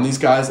around these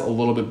guys a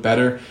little bit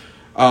better.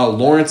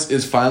 Lawrence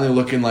is finally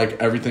looking like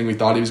everything we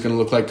thought he was going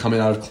to look like coming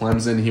out of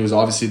Clemson. He was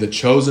obviously the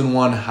chosen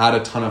one, had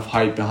a ton of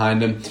hype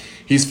behind him.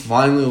 He's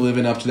finally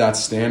living up to that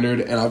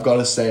standard, and I've got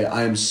to say,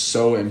 I am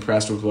so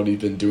impressed with what he's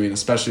been doing,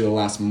 especially the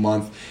last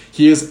month.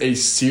 He is a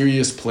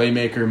serious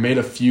playmaker, made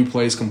a few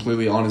plays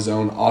completely on his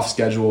own, off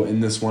schedule in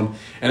this one,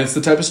 and it's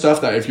the type of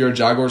stuff that if you're a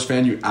Jaguars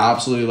fan, you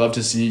absolutely love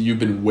to see. You've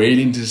been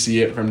waiting to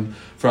see it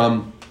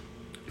from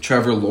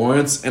Trevor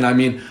Lawrence, and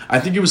I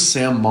think it was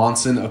Sam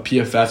Monson of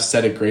PFF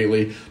said it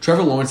greatly.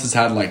 Trevor Lawrence has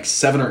had like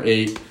 7 or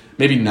 8,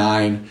 maybe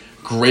 9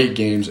 great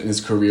games in his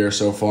career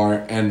so far,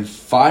 and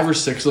 5 or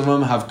 6 of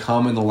them have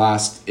come in the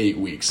last 8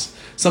 weeks.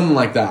 Something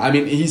like that.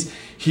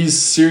 He's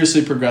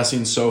seriously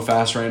progressing so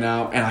fast right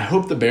now, and I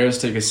hope the Bears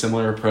take a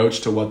similar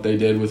approach to what they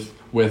did with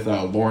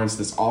Lawrence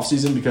this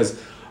offseason,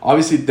 because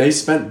obviously they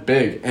spent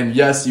big. And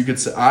yes, you could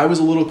say I was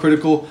a little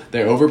critical.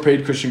 They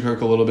overpaid Christian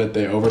Kirk a little bit.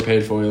 They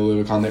overpaid Foye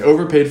Oluokun. They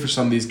overpaid for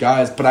some of these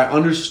guys, but I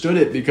understood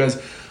it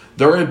because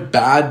they're a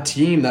bad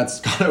team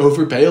that's got to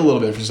overpay a little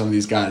bit for some of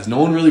these guys. No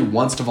one really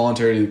wants to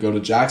voluntarily go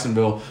to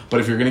Jacksonville, but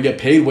if you're going to get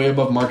paid way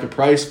above market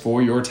price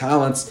for your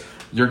talents,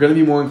 you're going to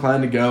be more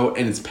inclined to go,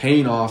 and it's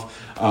paying off.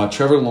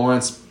 Trevor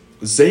Lawrence,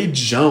 Zay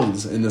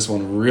Jones in this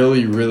one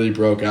really, really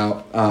broke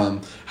out.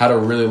 Had a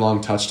really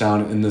long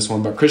touchdown in this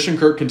one. But Christian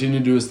Kirk continued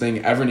to do his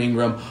thing. Evan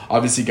Ingram,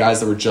 obviously guys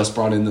that were just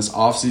brought in this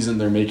offseason.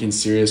 They're making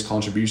serious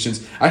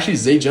contributions. Actually,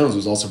 Zay Jones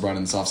was also brought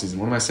in this offseason.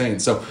 What am I saying?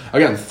 So,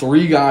 again,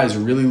 3 guys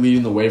really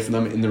leading the way for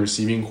them in the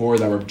receiving core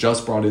that were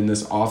just brought in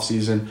this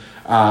offseason.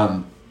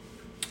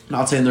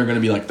 Not saying they're going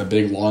to be like the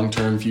big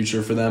long-term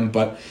future for them,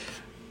 but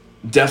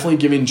definitely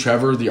giving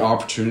Trevor the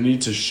opportunity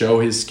to show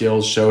his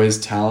skills, show his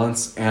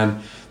talents,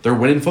 and they're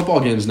winning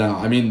football games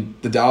now.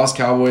 The Dallas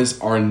Cowboys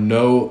are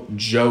no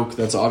joke.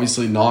 That's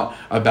obviously not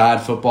a bad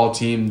football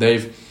team.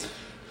 They've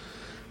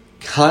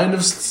kind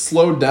of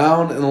slowed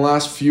down in the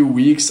last few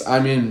weeks.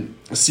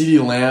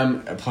 CeeDee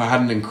Lamb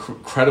had an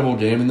incredible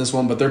game in this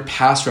one, but their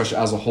pass rush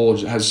as a whole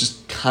has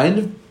just kind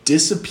of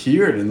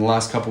disappeared in the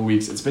last couple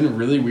weeks. It's been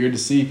really weird to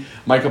see.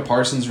 Micah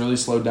Parsons really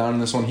slowed down in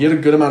this one. He had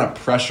a good amount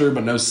of pressure,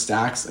 but no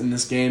sacks in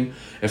this game,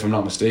 if I'm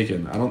not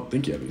mistaken. I don't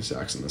think he had any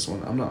sacks in this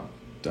one. I'm not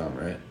dumb,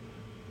 right?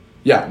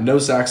 Yeah, no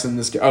sacks in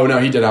this game. Oh, no,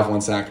 he did have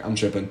 1 sack. I'm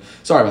tripping.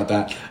 Sorry about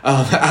that.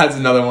 Adds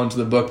another one to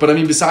the book. But,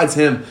 besides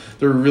him,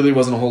 there really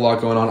wasn't a whole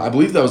lot going on. I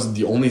believe that was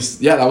the only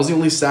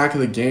sack of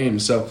the game.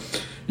 So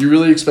you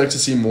really expect to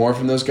see more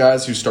from those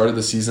guys who started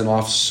the season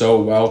off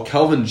so well.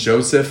 Kelvin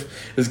Joseph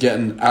is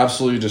getting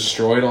absolutely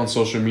destroyed on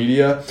social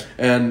media,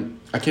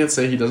 and I can't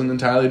say he doesn't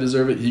entirely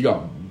deserve it. He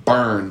got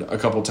burned a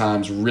couple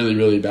times really,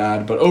 really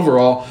bad. But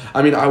overall,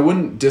 I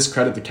wouldn't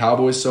discredit the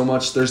Cowboys so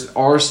much. There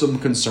are some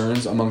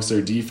concerns amongst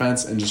their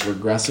defense and just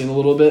regressing a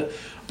little bit.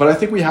 But I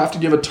think we have to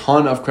give a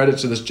ton of credit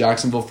to this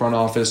Jacksonville front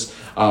office,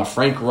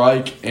 Frank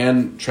Reich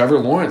and Trevor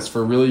Lawrence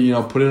for really,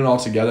 putting it all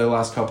together the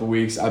last couple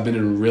weeks. I've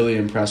been really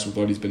impressed with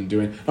what he's been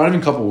doing. Not even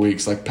a couple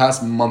weeks, like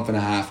past month and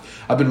a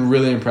half. I've been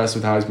really impressed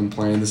with how he's been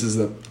playing. This is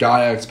the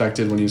guy I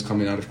expected when he was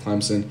coming out of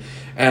Clemson.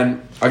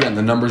 And again,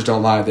 the numbers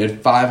don't lie. They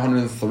had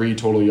 503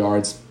 total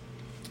yards,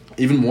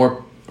 even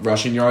more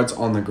rushing yards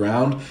on the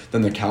ground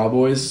than the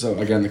Cowboys. So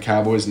again, the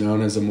Cowboys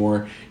known as a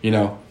more,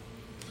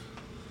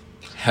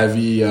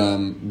 heavy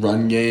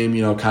run game,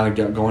 kind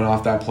of going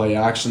off that play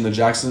action. The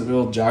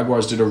Jacksonville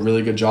Jaguars did a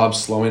really good job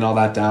slowing all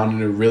that down,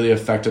 and it really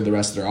affected the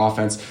rest of their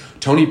offense.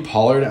 Tony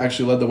Pollard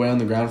actually led the way on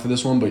the ground for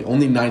this one, but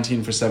only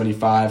 19 for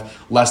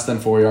 75, less than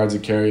 4 yards a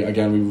carry.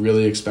 Again, we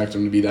really expect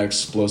him to be that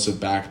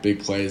explosive back, big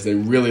plays. They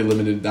really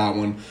limited that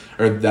one,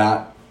 or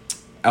that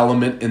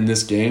element in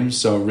this game,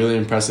 so really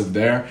impressive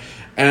there.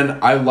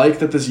 And I like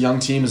that this young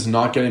team is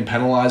not getting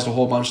penalized a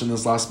whole bunch in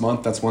this last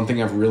month. That's one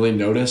thing I've really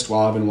noticed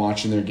while I've been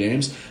watching their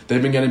games.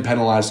 They've been getting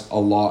penalized a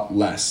lot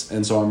less,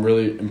 and so I'm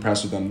really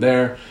impressed with them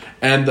there.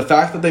 And the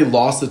fact that they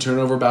lost the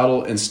turnover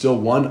battle and still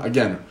won,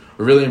 again,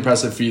 a really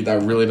impressive feat.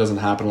 That really doesn't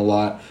happen a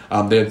lot.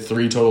 They had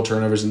 3 total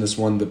turnovers in this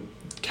one. The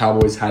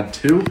Cowboys had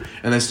 2,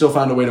 and they still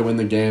found a way to win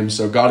the game,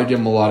 so got to give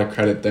them a lot of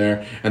credit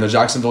there. And the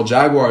Jacksonville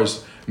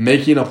Jaguars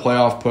making a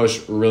playoff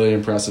push, really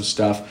impressive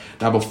stuff.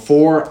 Now,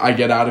 before I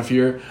get out of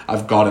here,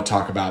 I've got to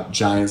talk about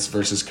Giants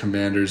versus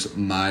Commanders.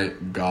 My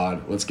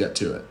God, let's get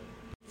to it.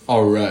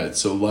 All right,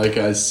 so like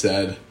I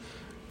said,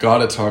 got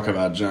to talk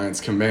about Giants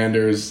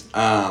Commanders.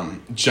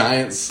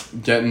 Giants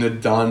getting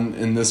it done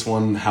in this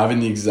one, having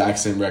the exact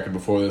same record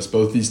before this.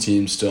 Both these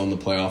teams still in the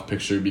playoff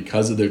picture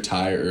because of their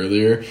tie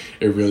earlier.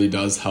 It really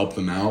does help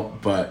them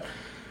out, but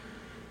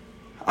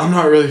I'm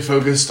not really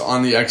focused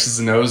on the X's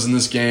and O's in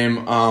this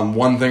game.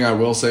 One thing I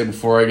will say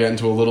before I get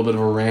into a little bit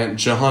of a rant,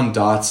 Jahan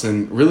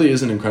Dotson really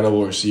is an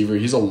incredible receiver.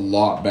 He's a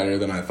lot better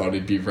than I thought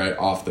he'd be right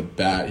off the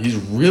bat. He's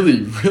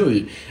really,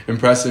 really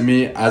impressing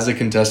me as a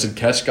contested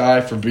catch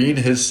guy. For being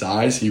his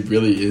size, he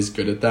really is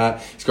good at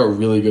that. He's got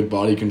really good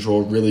body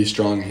control, really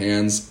strong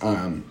hands,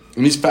 and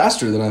he's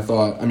faster than I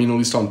thought. I mean, at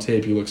least on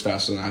tape, he looks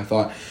faster than I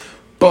thought.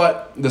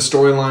 But the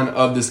storyline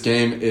of this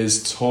game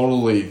is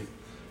totally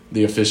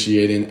the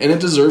officiating, and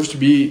it deserves to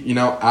be,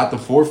 at the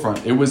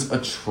forefront. It was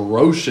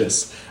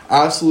atrocious,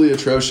 absolutely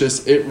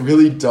atrocious. It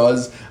really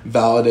does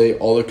validate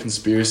all the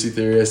conspiracy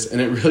theorists,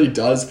 and it really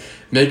does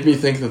make me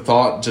think the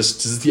thought,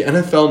 just does the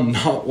NFL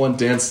not want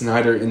Dan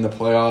Snyder in the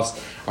playoffs?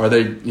 Are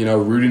they,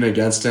 rooting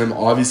against him?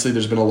 Obviously,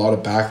 there's been a lot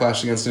of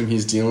backlash against him.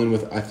 He's dealing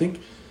with, I think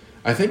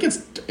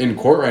it's in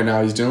court right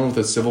now. He's dealing with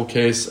a civil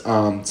case.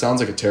 Sounds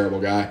like a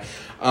terrible guy.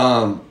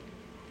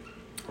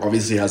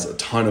 Obviously has a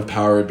ton of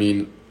power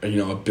being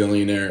a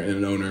billionaire and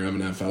an owner of an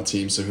NFL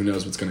team, so who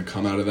knows what's going to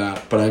come out of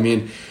that. But, I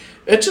mean,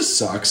 it just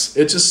sucks.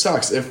 It just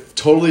sucks. It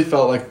totally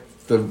felt like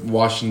the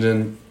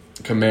Washington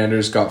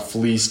Commanders got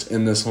fleeced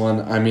in this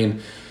one. I mean,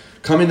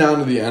 coming down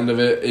to the end of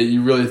it,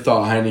 you really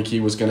thought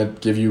Heineke was going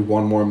to give you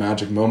one more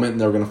magic moment,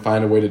 and they were going to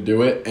find a way to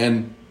do it.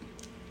 And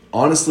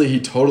honestly, he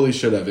totally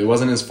should have. It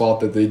wasn't his fault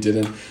that they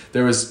didn't.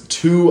 There was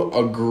 2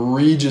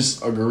 egregious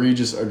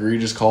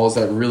calls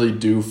that really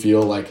do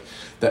feel like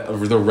that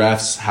the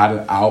refs had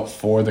it out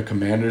for the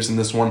Commanders in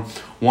this one.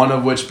 One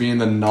of which being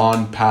the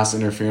non-pass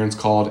interference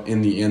called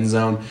in the end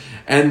zone.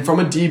 And from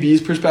a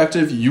DB's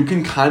perspective, you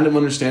can kind of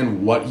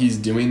understand what he's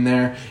doing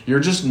there. You're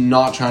just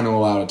not trying to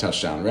allow a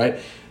touchdown, right?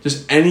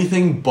 Just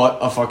anything but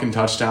a fucking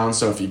touchdown.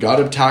 So if you got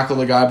to tackle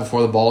the guy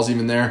before the ball's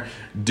even there,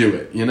 do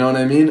it. You know what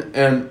I mean?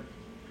 And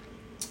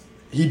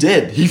he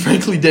did. He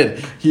frankly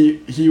did.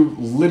 He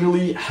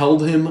literally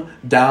held him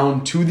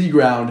down to the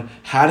ground,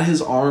 had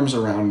his arms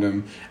around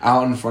him,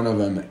 out in front of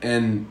him,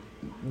 and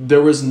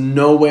there was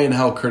no way in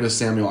hell Curtis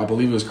Samuel, I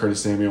believe it was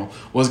Curtis Samuel,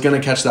 was going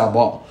to catch that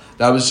ball.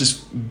 That was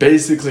just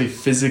basically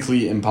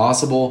physically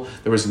impossible.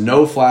 There was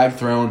no flag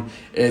thrown.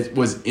 It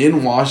was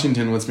in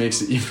Washington, which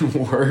makes it even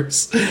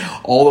worse.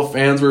 All the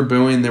fans were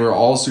booing. They were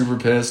all super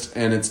pissed,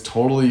 and it's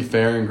totally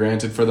fair and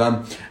granted for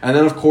them. And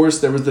then, of course,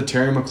 there was the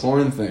Terry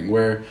McLaurin thing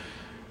where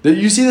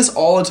you see this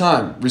all the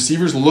time.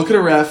 Receivers look at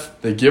a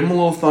ref, they give them a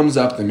little thumbs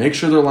up, they make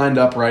sure they're lined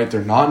up right,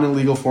 they're not in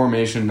illegal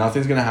formation,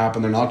 nothing's going to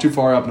happen, they're not too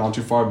far up, not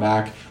too far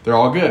back, they're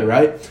all good,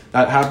 right?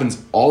 That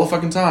happens all the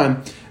fucking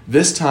time.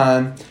 This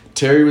time,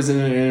 Terry was in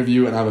an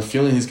interview, and I have a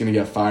feeling he's going to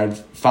get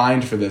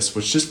fined for this,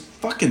 which just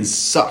fucking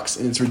sucks,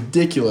 and it's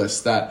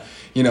ridiculous that,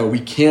 we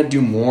can't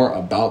do more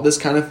about this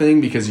kind of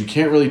thing because you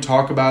can't really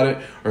talk about it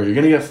or you're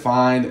going to get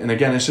fined, and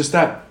again, it's just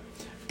that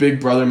big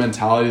brother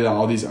mentality that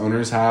all these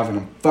owners have, and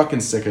I'm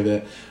fucking sick of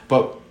it.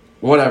 But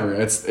whatever,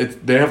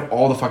 they have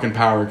all the fucking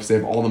power because they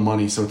have all the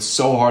money, so it's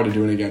so hard to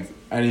do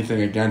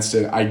anything against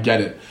it. I get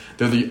it.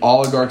 They're the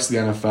oligarchs of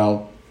the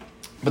NFL.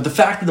 But the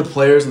fact that the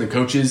players and the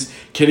coaches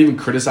can't even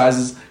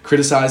criticize, the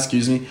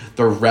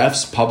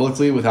refs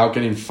publicly without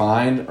getting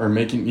fined or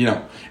making,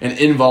 an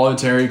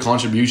involuntary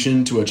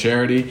contribution to a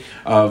charity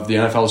of the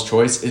NFL's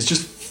choice is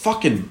just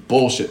fucking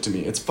bullshit to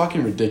me. It's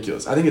fucking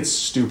ridiculous. I think it's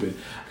stupid.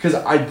 Because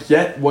I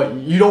get what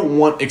you don't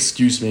want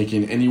excuse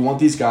making, and you want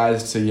these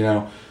guys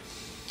to,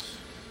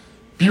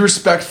 be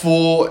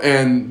respectful,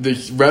 and the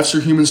refs are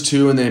humans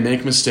too, and they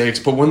make mistakes.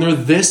 But when they're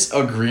this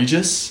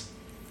egregious,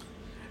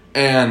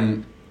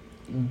 and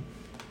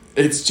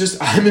it's just,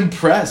 I'm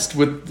impressed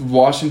with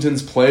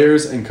Washington's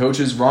players and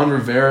coaches. Ron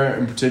Rivera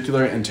in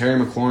particular and Terry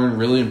McLaurin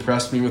really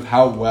impressed me with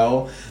how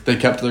well they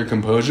kept their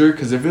composure.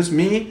 Because if it was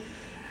me,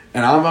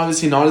 and I'm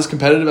obviously not as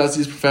competitive as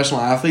these professional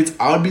athletes,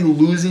 I would be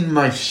losing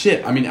my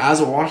shit. I mean, as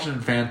a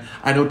Washington fan,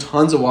 I know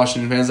tons of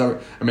Washington fans that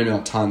were, or maybe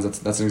not tons,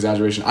 that's an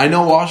exaggeration. I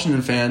know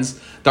Washington fans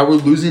that were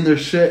losing their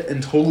shit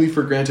and totally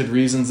for granted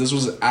reasons. This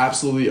was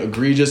absolutely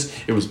egregious.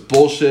 It was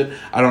bullshit.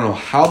 I don't know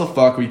how the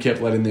fuck we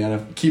keep letting the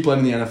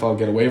NFL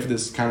get away with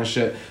this kind of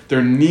shit.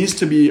 There needs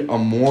to be a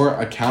more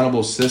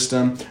accountable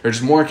system, or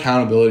just more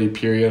accountability,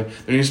 period.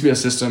 There needs to be a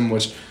system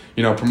which,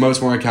 promotes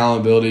more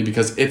accountability,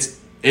 because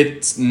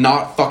it's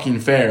not fucking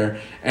fair,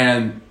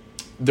 and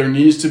there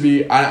needs to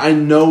be, I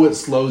know it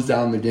slows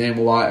down the game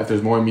a lot if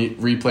there's more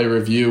replay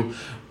review,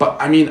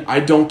 but I mean, I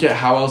don't get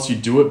how else you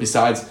do it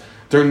besides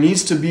there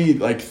needs to be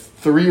like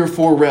 3 or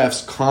 4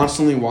 refs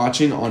constantly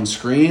watching on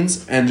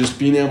screens and just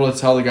being able to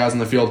tell the guys in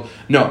the field,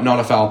 no, not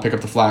a foul, pick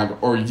up the flag,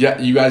 or yeah,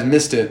 you guys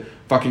missed it,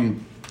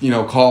 fucking,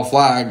 call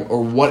flag,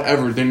 or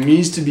whatever. There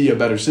needs to be a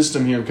better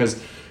system here,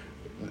 because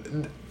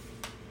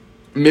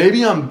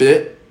maybe I'm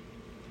bit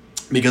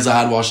because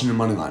I had Washington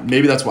money line.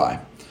 Maybe that's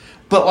why.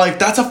 But,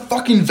 that's a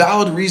fucking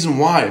valid reason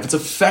why. If it's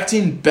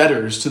affecting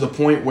bettors to the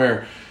point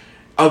where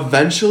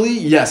eventually,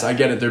 yes, I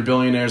get it, they're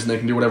billionaires and they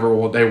can do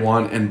whatever they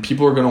want and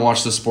people are going to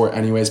watch the sport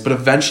anyways, but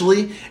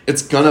eventually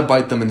it's going to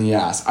bite them in the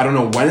ass. I don't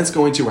know when it's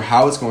going to or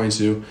how it's going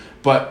to,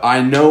 but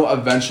I know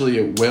eventually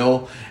it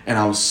will, and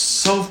I'm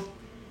so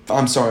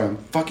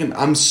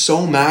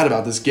mad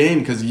about this game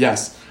because,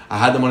 yes, I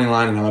had the money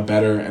line and I'm a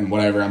bettor and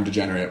whatever, I'm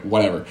degenerate,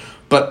 whatever.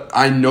 But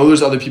I know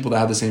there's other people that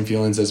have the same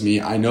feelings as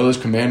me. I know there's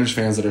Commanders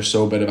fans that are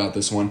so bad about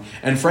this one.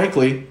 And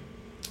frankly,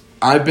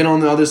 I've been on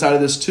the other side of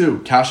this too.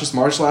 Cassius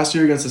Marsh last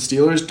year against the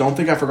Steelers, don't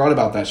think I forgot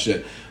about that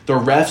shit. The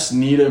refs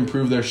need to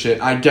improve their shit.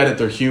 I get it,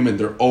 they're human.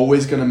 They're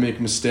always going to make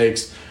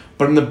mistakes.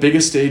 But in the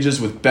biggest stages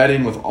with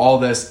betting, with all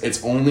this,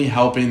 it's only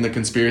helping the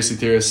conspiracy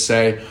theorists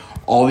say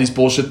all these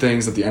bullshit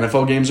things, that the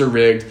NFL games are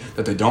rigged,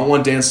 that they don't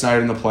want Dan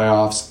Snyder in the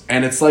playoffs.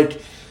 And it's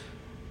like,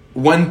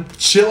 when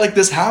shit like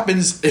this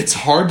happens, it's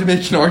hard to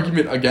make an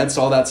argument against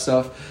all that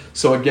stuff.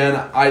 So again,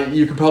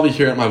 you can probably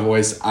hear it in my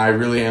voice. I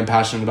really am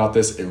passionate about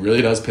this. It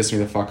really does piss me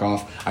the fuck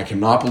off. I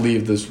cannot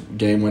believe this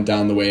game went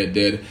down the way it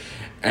did.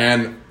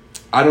 And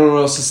I don't know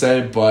what else to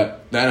say, but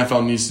the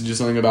NFL needs to do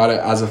something about it.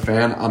 As a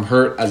fan, I'm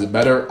hurt. As a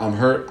bettor, I'm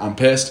hurt. I'm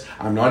pissed.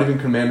 I'm not even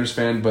a Commanders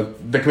fan,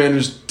 but the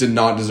Commanders did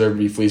not deserve to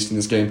be fleeced in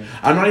this game.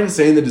 I'm not even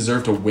saying they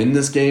deserve to win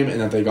this game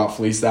and that they got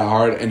fleeced that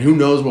hard, and who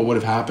knows what would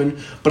have happened.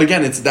 But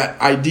again, it's that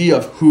idea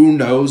of who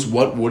knows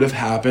what would have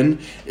happened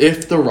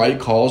if the right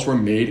calls were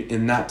made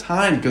in that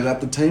time. Because at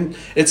the time,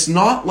 it's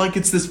not like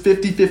it's this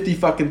 50-50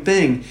 fucking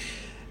thing.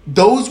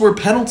 Those were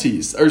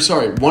penalties. Or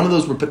sorry, one of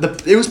those were,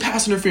 it was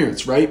pass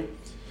interference, right?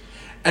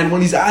 And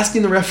when he's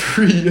asking the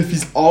referee if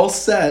he's all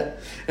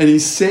set and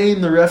he's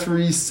saying the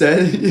referee is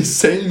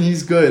saying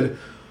he's good,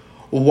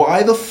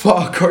 why the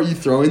fuck are you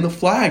throwing the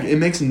flag? It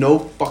makes no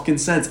fucking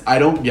sense. I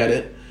don't get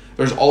it.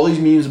 There's all these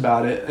memes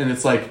about it, and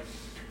it's like,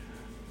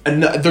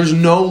 there's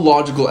no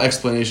logical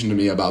explanation to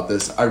me about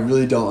this. I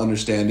really don't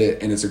understand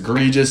it, and it's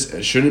egregious.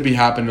 It shouldn't be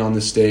happening on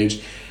this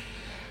stage.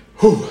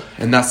 Whew.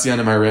 And that's the end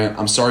of my rant.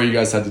 I'm sorry you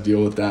guys had to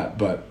deal with that,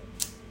 but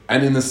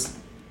ending this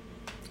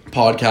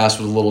podcast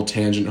with a little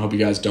tangent. Hope you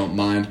guys don't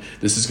mind.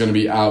 This is going to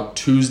be out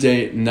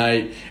Tuesday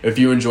night. If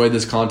you enjoyed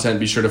this content,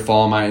 be sure to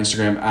follow my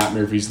Instagram at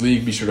Murphy's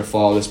League. Be sure to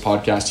follow this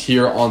podcast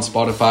here on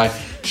Spotify.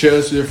 Share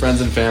this with your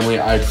friends and family.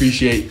 I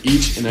appreciate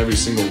each and every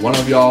single one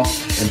of y'all,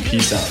 and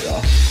peace out,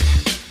 y'all.